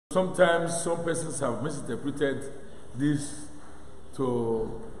Sometimes some persons have misinterpreted this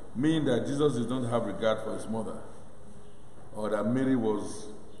to mean that Jesus did not have regard for his mother, or that Mary was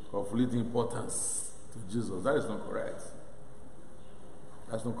of little importance to Jesus. That is not correct.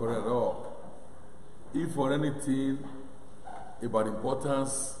 That's not correct at all. If for anything about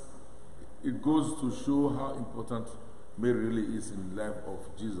importance, it goes to show how important Mary really is in the life of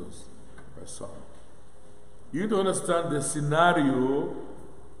Jesus, her son. You need to understand the scenario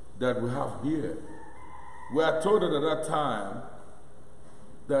that we have here. We are told that at that time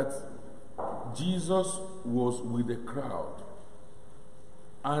that Jesus was with the crowd.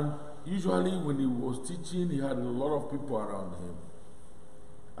 And usually when he was teaching, he had a lot of people around him.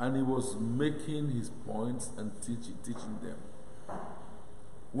 And he was making his points and teaching them.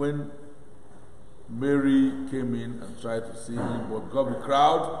 When Mary came in and tried to see him, but got the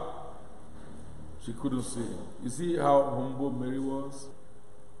crowd, she couldn't see him. You see how humble Mary was?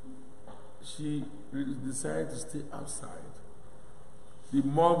 She decided to stay outside. The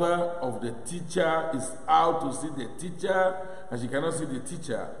mother of the teacher is out to see the teacher, and she cannot see the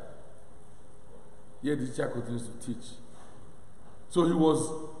teacher. Yet the teacher continues to teach. So he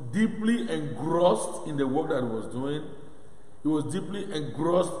was deeply engrossed in the work that he was doing. He was deeply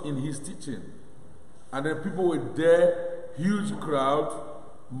engrossed in his teaching. And then people were there, huge crowd,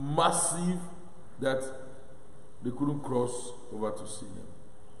 massive, that they couldn't cross over to see him.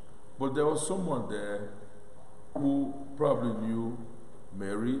 But there was someone there who probably knew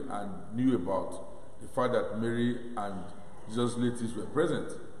Mary and knew about the fact that Mary and Jesus' relatives were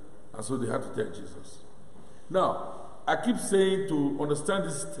present. And so they had to tell Jesus. Now, I keep saying to understand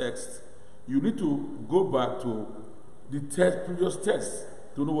this text, you need to go back to the previous text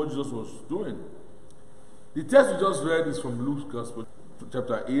to know what Jesus was doing. The text we just read is from Luke's Gospel,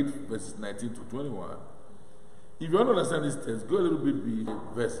 chapter 8, verses 19 to 21. If you want to understand this text, go a little bit the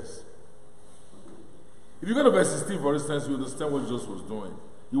verses. If you go to verse 16, for instance, you understand what Jesus was doing.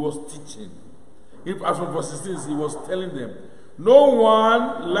 He was teaching. As from verse 16, he was telling them, no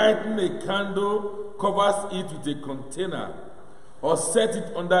one lighting a candle covers it with a container or set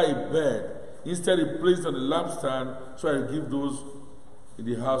it under a bed. Instead, he placed it on the lampstand so I give those in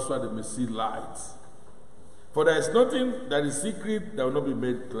the house so that they may see light. For there is nothing that is secret that will not be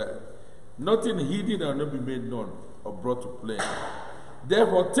made clear. Nothing hidden that will not be made known or brought to play.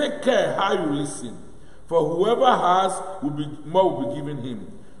 Therefore, take care how you listen. For whoever has, more will be given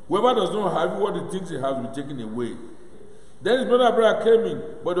him. Whoever does not have, what he thinks he has will be taken away. Then his mother and brother came in,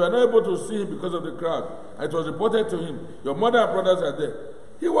 but they were not able to see him because of the crowd. And it was reported to him, your mother and brothers are there.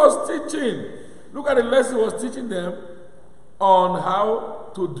 He was teaching. Look at the lesson he was teaching them on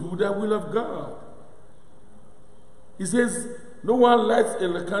how to do the will of God. He says, no one lights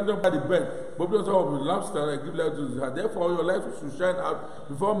a candle by the bed, but on top of the lampstand and give light to the heart. Therefore, your light should shine out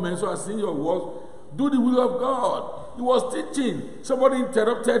before men, so as seeing your works, do the will of God. He was teaching. Somebody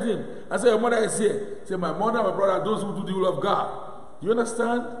interrupted him and said, your mother is here. He said, my mother and my brother are those who do the will of God. Do you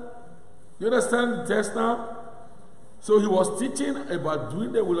understand? You understand the text now? So he was teaching about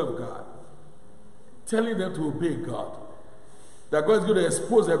doing the will of God, telling them to obey God, that God is going to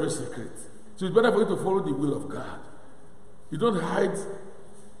expose every secret. So it's better for you to follow the will of God. You don't hide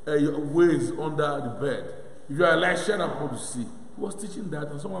your ways under the bed. If you are Elisha, I'm going to see. He was teaching that,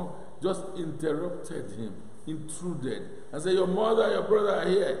 and someone just interrupted him, intruded, and said, your mother and your brother are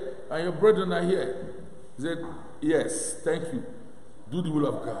here, and your brethren are here. He said, yes, thank you. Do the will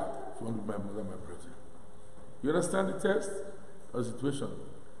of God. If you want to be my mother and my brethren. You understand the text or the situation?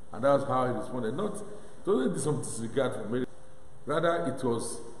 And that was how he responded. Not, it wasn't some disregard for Mary. Rather, it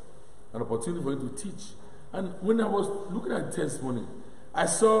was an opportunity for him to teach. And when I was looking at the testimony, I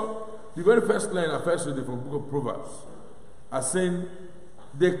saw the very first line I first read from the book of Proverbs as saying,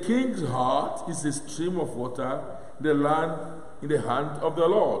 the king's heart is a stream of water, the land in the hand of the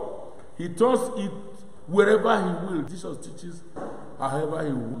Lord. He turns it wherever he will. Jesus teaches however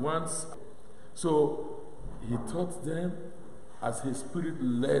he wants. So he taught them as his spirit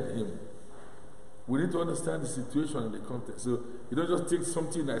led him. We need to understand the situation and the context. So you don't just take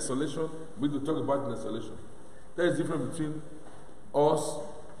something in isolation, we need to talk about it in isolation. There is a difference between us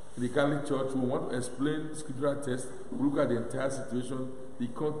in the Catholic Church who want to explain scriptural text, we look at the entire situation, the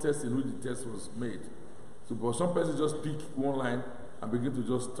context in which the text was made. So but some person just pick one line and begin to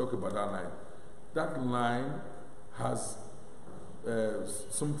just talk about that line. That line has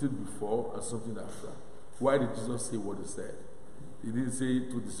something before and something after. Why did Jesus say what he said? He didn't say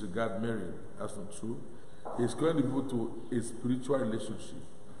to disregard Mary. That's not true. He's calling the people to a spiritual relationship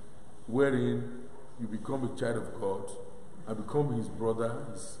wherein you become a child of God and become his brother,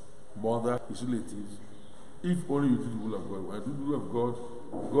 his mother, his relatives, if only you do the will of God. When you do the will of God,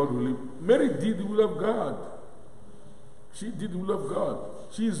 God will live. Mary did the will of God. She did the will of God.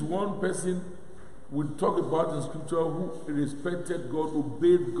 She is one person we talk about in scripture who respected God,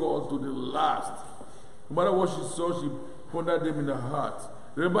 obeyed God to the last. No matter what she saw, she pondered them in her heart.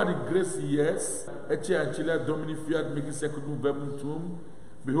 Remember the grace, yes. Ecce ancilla domini fiat making secundum verbum tuum.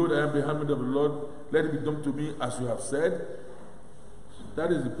 Behold, I am the handmaid of the Lord. Let it be done to me as you have said.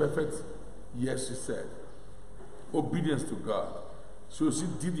 That is the perfect yes, she said. Obedience to God. So she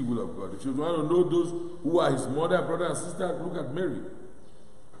did the will of God. If you want to know those who are his mother, brother, and sister, look at Mary.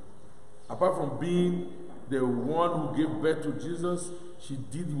 Apart from being the one who gave birth to Jesus, she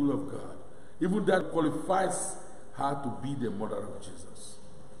did the will of God. Even that qualifies her to be the mother of Jesus.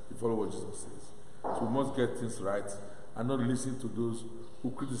 You follow what Jesus says. So we must get things right and not listen to those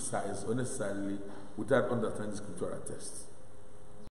who criticize unnecessarily without understanding the scriptural text.